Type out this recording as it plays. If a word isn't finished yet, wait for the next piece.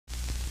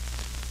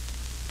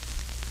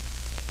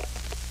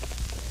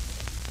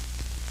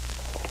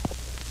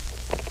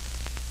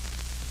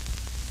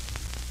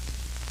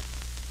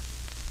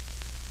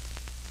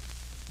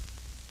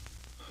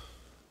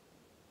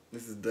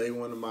is day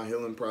one of my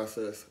healing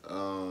process.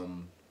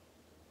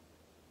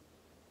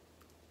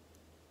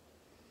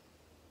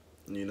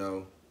 You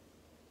know,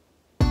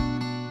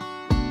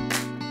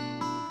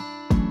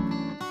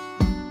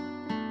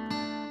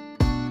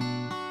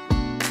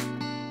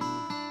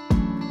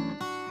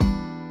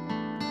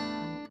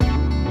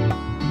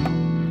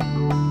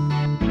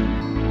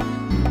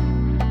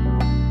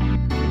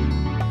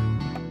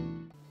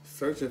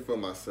 searching for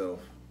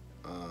myself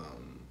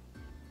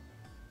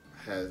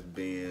has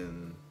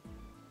been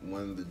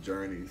one of the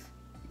journeys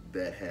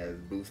that has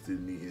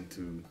boosted me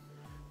into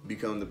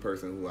becoming the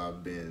person who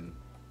I've been,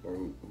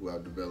 or who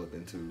I've developed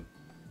into,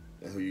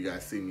 and who you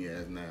guys see me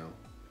as now.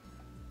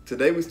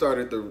 Today we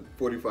started the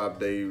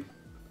 45-day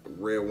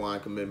red wine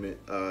commitment.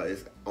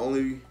 It's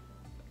only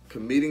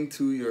committing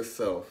to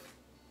yourself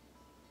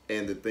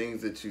and the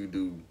things that you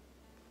do,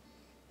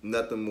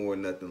 nothing more,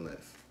 nothing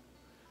less.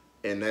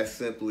 And that's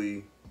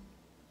simply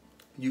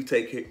you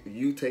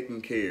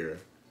taking care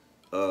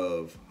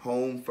of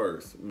home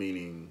first,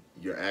 meaning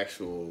your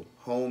actual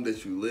home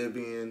that you live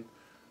in,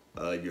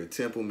 your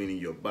temple, meaning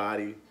your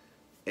body,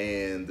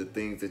 and the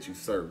things that you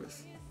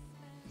service.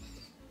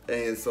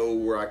 And so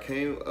where I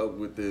came up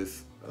with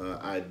this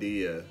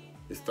idea,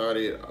 it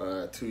started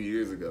 2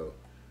 years ago.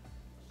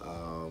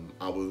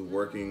 I was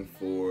working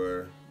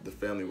for the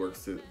Family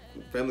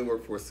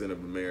Workforce Center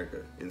of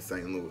America in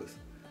St. Louis,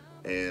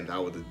 and I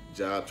was a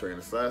job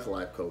trainer /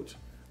 life coach.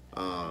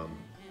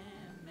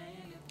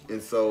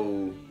 And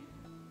so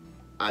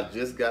I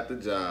just got the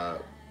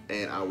job,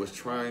 and I was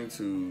trying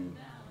to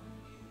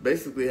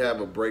basically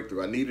have a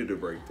breakthrough. I needed a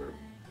breakthrough.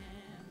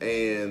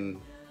 And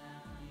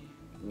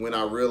when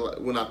I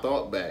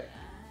thought back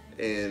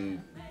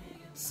and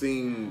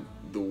seeing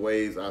the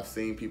ways I've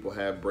seen people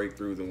have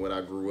breakthroughs and what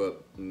I grew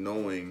up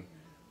knowing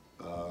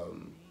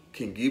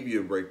can give you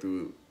a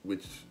breakthrough,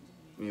 which,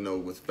 you know,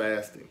 was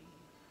fasting.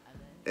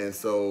 And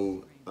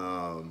so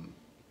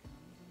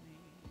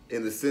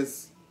in the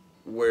sense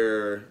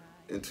where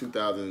in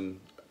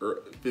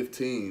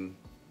 2015,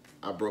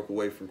 I broke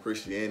away from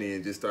Christianity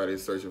and just started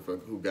searching for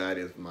who God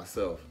is for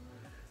myself.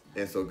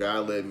 And so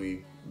God led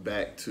me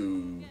back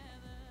to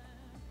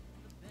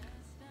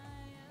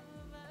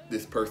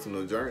this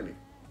personal journey.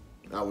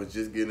 I was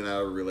just getting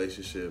out of a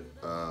relationship.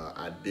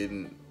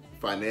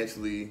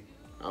 Financially,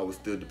 I was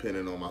still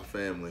dependent on my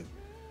family.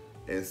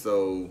 And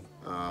so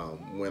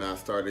when I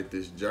started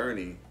this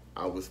journey,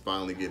 I was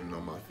finally getting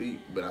on my feet,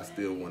 but I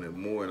still wanted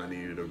more and I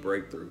needed a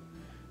breakthrough.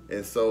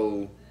 And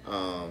so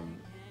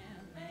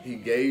he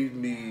gave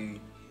me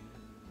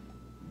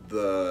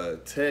the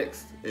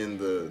text and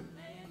the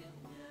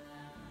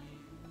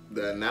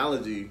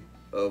analogy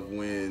of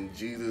when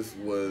Jesus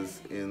was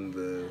in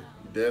the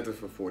desert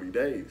for 40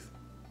 days,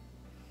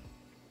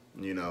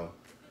 you know.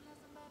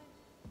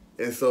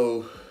 And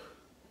so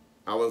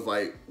I was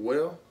like,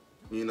 well,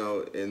 you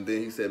know, and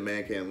then he said,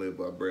 man can't live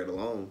by bread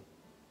alone.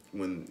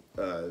 When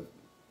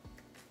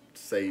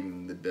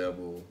Satan, the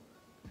devil,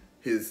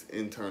 his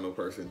internal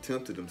person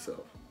tempted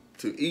himself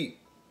to eat,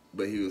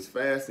 but he was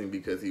fasting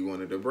because he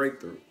wanted a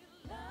breakthrough.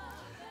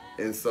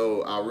 And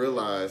so I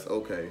realized,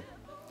 okay,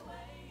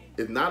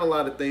 it's not a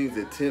lot of things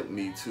that tempt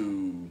me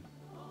to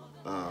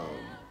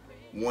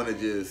want to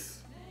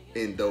just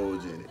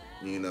indulge in it.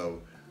 You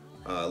know,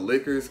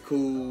 liquor's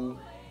cool,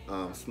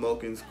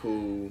 smoking's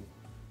cool.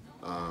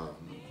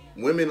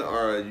 Women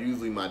are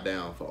usually my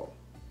downfall.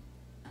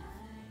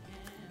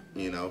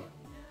 You know,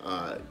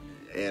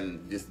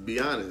 and just to be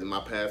honest, in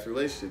my past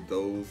relationship,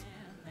 those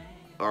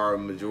are a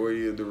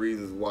majority of the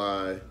reasons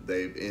why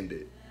they've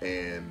ended.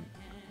 And,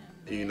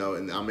 you know,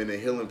 and I'm in a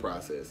healing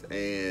process,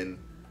 and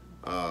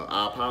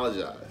I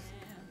apologize.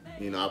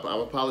 You know, I've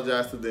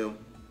apologized to them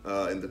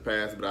in the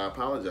past, but I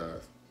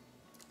apologize,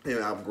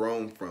 and I've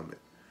grown from it.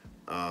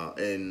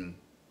 And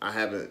I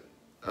haven't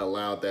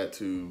allowed that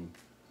to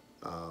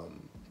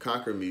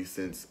conquer me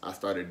since I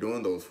started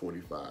doing those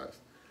 45s.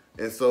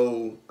 And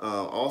so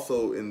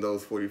also in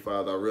those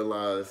 45s, I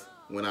realized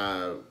when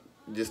I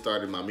just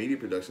started my media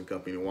production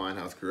company,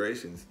 Winehouse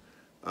Creations,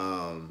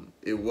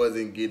 it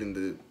wasn't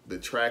getting the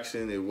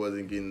traction, it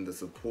wasn't getting the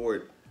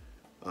support.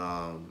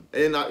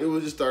 It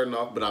was just starting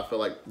off, but I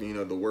felt like, you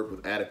know, the work was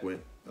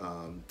adequate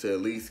to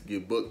at least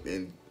get booked.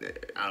 And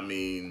I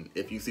mean,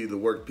 if you see the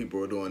work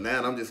people are doing now,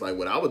 and I'm just like,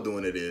 what I was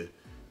doing at the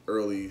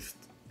early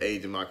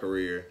age of my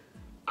career,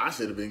 I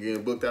should have been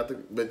getting booked out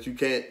but you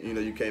can't, you know,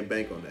 you can't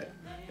bank on that.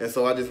 And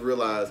so I just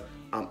realized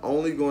I'm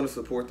only going to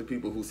support the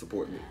people who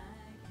support me,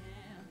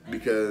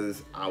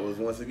 because I was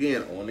once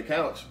again on the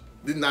couch.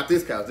 Not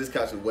this couch. This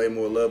couch is way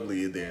more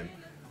lovely than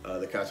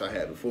the couch I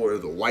had before. It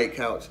was a white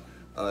couch.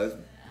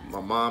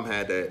 My mom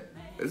had that.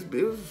 It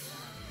was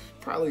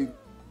probably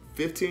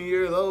 15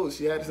 years old.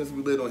 She had it since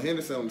we lived on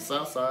Henderson on the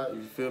south side.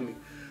 You feel me?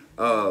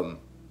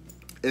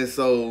 And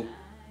so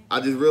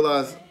I just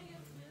realized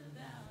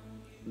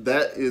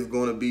that is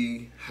going to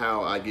be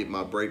how I get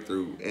my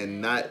breakthrough,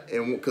 and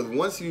because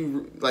once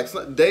you, like,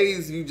 some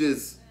days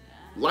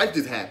life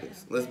just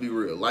happens. Let's be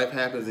real. Life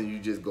happens and you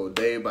just go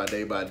day by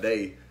day by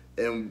day,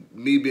 And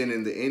me being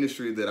in the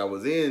industry that I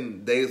was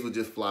in, days would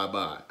just fly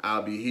by.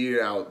 I'll be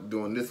here out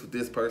doing this with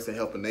this person,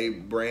 helping their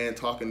brand,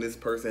 talking to this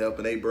person,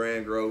 helping their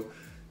brand grow,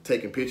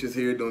 taking pictures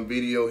here, doing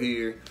video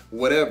here,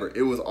 whatever.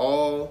 It was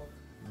all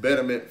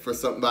betterment for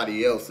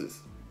somebody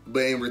else's.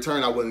 But in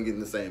return, I wasn't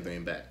getting the same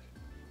thing back,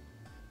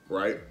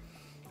 right?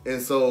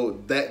 And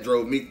so that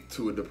drove me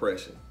to a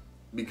depression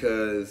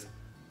because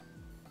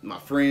my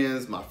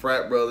friends, my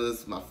frat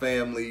brothers, my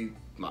family,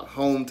 my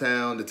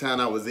hometown, the town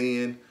I was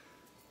in,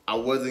 I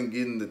wasn't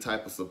getting the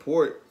type of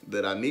support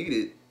that I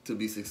needed to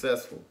be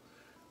successful.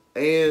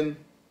 And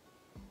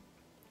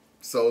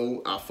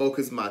so I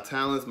focused my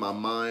talents, my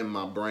mind,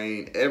 my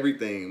brain,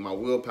 everything, my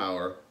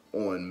willpower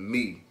on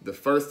me. The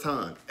first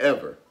time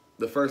ever.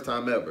 The first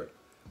time ever.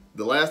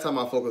 The last time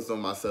I focused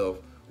on myself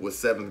was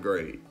 7th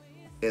grade.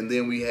 And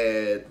then we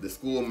had the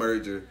school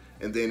merger,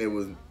 and then it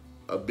was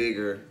a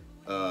bigger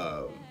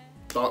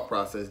thought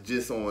process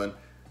just on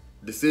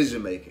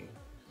decision making.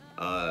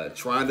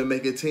 Trying to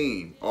make a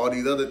team, all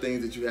these other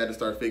things that you had to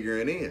start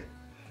figuring in.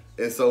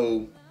 And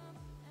so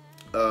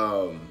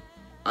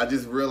I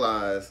just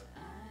realized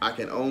I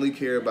can only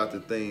care about the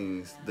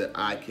things that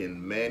I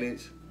can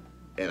manage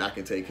and I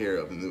can take care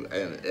of. And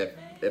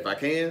if I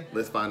can,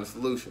 let's find a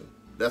solution.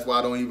 That's why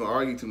I don't even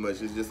argue too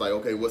much. It's just like,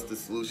 okay, what's the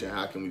solution?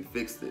 How can we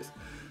fix this?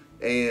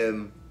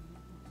 And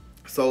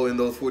so in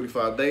those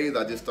 45 days,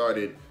 I just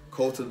started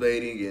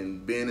cultivating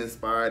and being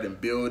inspired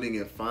and building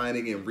and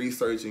finding and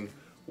researching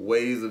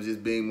ways of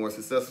just being more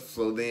successful.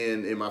 So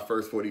then in my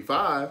first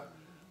 45,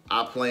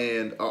 I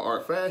planned an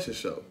art fashion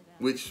show,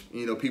 which,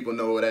 you know, people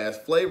know it as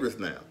Flavors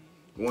now.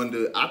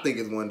 I think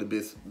it's one of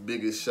the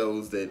biggest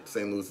shows that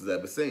St. Louis has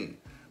ever seen.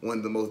 One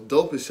of the most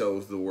dopest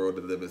shows the world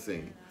has ever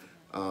seen.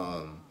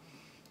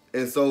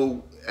 And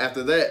so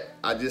after that,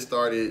 I just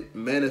started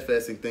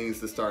manifesting things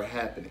to start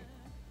happening,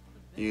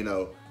 you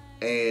know,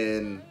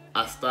 and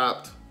I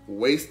stopped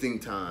wasting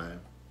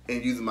time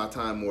and using my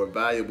time more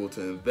valuable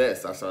to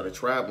invest. I started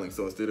traveling.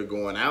 So instead of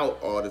going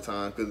out all the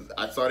time, because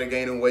I started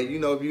gaining weight. You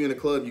know, if you're in a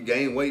club, you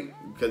gain weight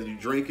because you're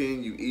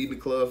drinking, you eat the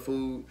club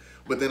food.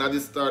 But then I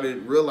just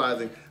started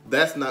realizing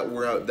that's not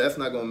going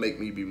to make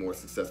me be more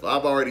successful.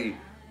 I've already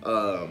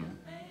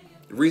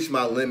reached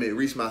my limit,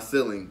 reached my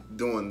ceiling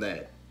doing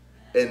that.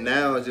 And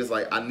now it's just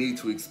like I need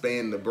to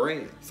expand the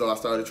brand. So I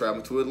started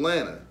traveling to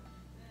Atlanta.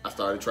 I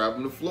started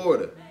traveling to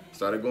Florida.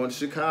 Started going to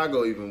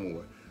Chicago even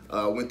more.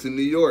 Went to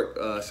New York.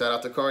 Shout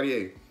out to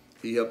Cartier.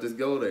 He helped us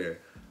go there.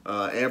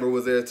 Amber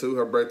was there too.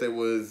 Her birthday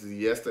was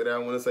yesterday, I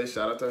want to say.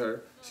 Shout out to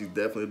her. She's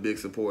definitely a big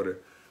supporter.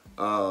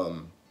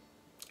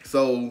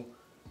 So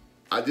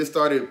I just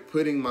started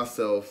putting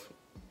myself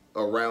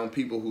around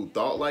people who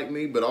thought like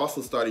me, but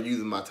also started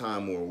using my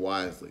time more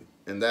wisely.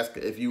 And that's,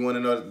 if you want to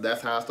know,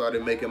 that's how I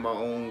started making my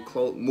own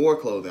more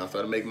clothing. I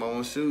started making my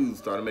own shoes,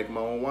 started making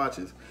my own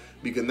watches,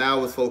 because now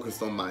I was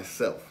focused on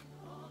myself.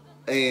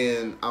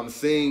 And I'm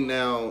seeing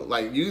now,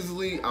 like,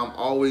 usually I'm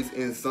always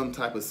in some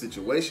type of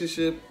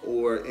situationship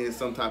or in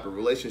some type of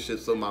relationship,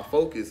 so my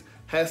focus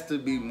has to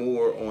be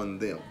more on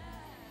them.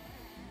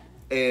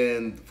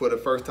 And for the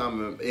first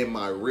time in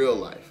my real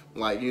life,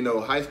 like, you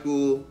know, high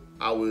school,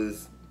 I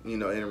was, you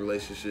know, in a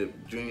relationship.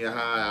 Junior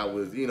high, I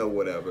was, you know,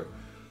 whatever.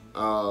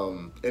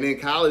 And in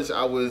college,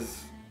 I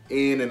was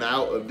in and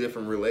out of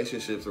different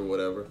relationships or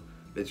whatever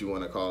that you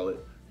want to call it.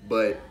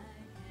 But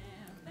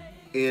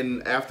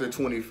after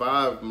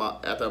 25,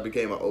 after I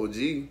became an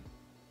OG,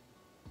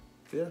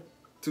 I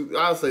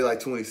would say like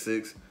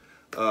 26,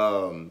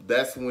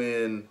 that's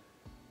when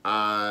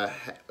I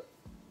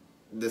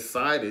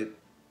decided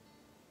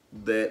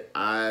that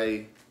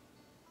I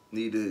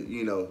need to,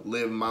 you know,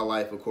 live my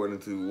life according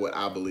to what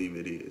I believe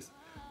it is.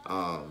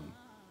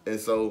 And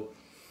so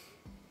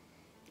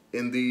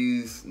in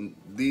these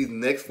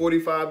next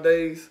 45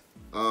 days,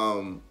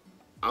 I'm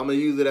gonna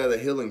use it as a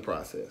healing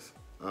process.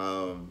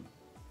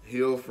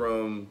 Heal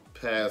from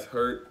past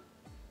hurt,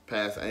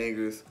 past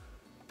angers,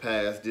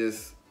 past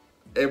just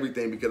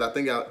everything, because I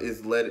think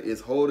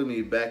it's holding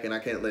me back, and I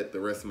can't let the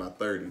rest of my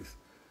 30s.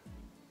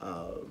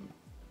 I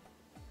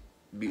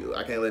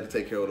can't let it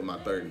take care of my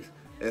 30s.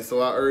 And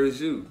so I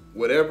urge you,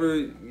 whatever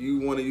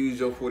you want to use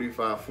your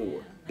 45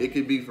 for, it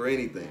could be for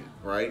anything,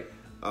 right?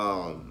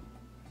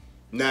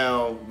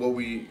 Now,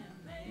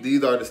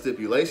 these are the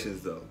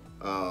stipulations though.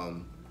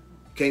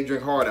 Can't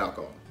drink hard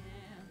alcohol,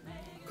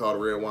 called a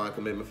red wine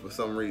commitment for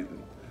some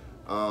reason.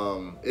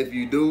 If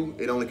you do,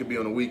 it only could be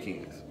on the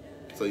weekends.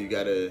 So you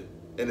gotta,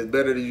 and it's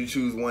better that you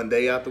choose one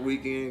day out the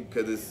weekend,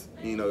 because it's,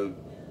 you know,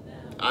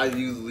 I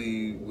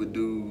usually would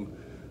do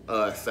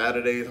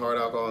Saturdays hard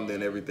alcohol, and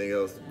then everything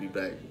else would be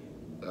back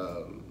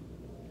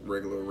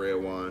regular red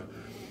wine.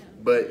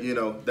 But, you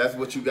know, that's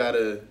what you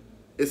gotta,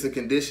 it's a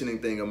conditioning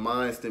thing, a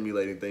mind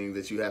stimulating thing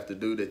that you have to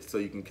do so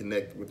you can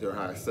connect with your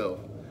higher self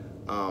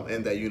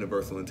and that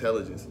universal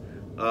intelligence.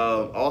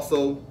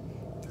 Also,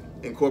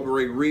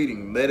 incorporate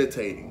reading,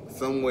 meditating,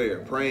 somewhere,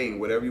 praying,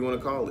 whatever you want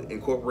to call it.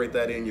 Incorporate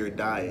that in your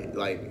diet,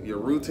 like your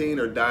routine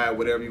or diet,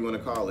 whatever you want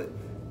to call it.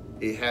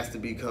 It has to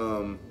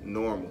become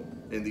normal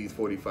in these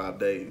 45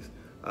 days.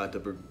 to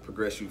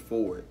progress you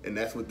forward. And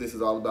that's what this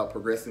is all about,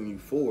 progressing you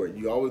forward.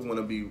 You always want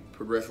to be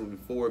progressing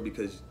forward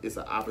because it's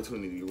an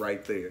opportunity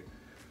right there.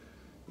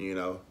 You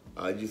know,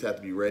 you just have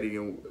to be ready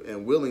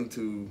and willing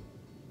to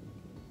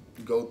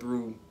go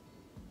through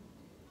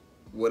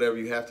whatever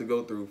you have to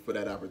go through for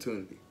that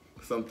opportunity.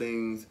 Some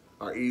things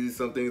are easy,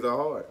 some things are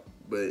hard,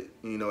 but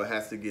you know, it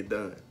has to get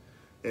done.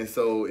 And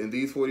so in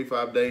these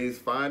 45 days,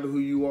 find who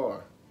you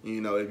are.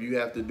 You know, if you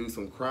have to do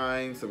some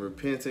crying, some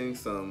repenting,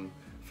 some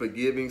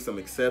forgiving, some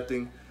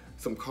accepting,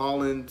 some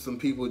calling some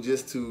people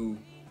just to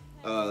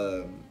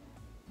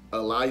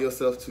allow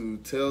yourself to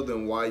tell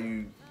them why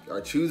you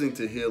are choosing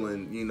to heal,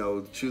 and, you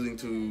know, choosing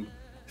to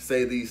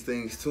say these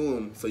things to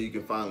them so you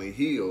can finally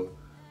heal.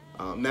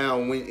 Now,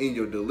 when in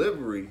your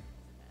delivery,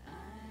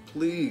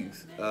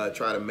 please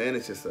try to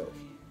manage yourself.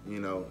 You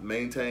know,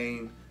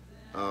 maintain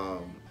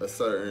a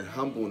certain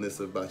humbleness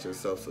about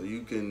yourself so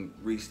you can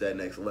reach that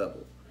next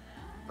level.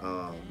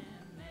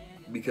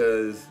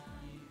 Because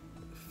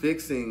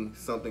fixing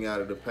something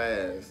out of the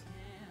past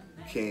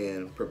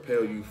can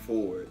propel you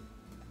forward.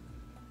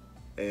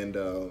 And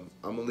I'm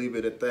gonna leave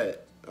it at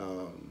that.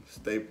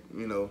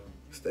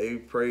 Stay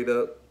prayed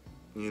up.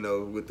 You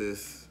know, with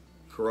this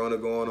Corona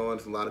going on,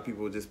 there's a lot of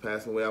people just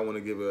passing away. I want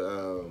to give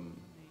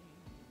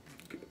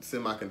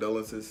send my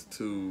condolences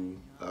to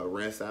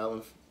Rance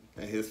Allen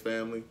and his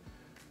family.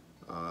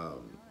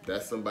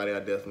 That's somebody I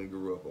definitely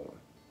grew up on,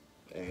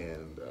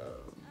 and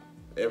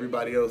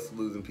everybody else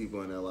losing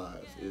people in their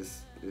lives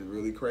is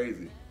really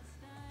crazy.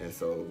 And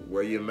so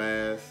wear your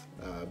mask,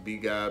 be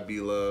God, be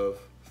love,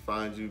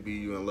 find you, be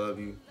you, and love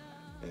you,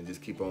 and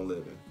just keep on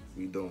living.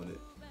 We doing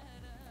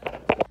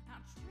it.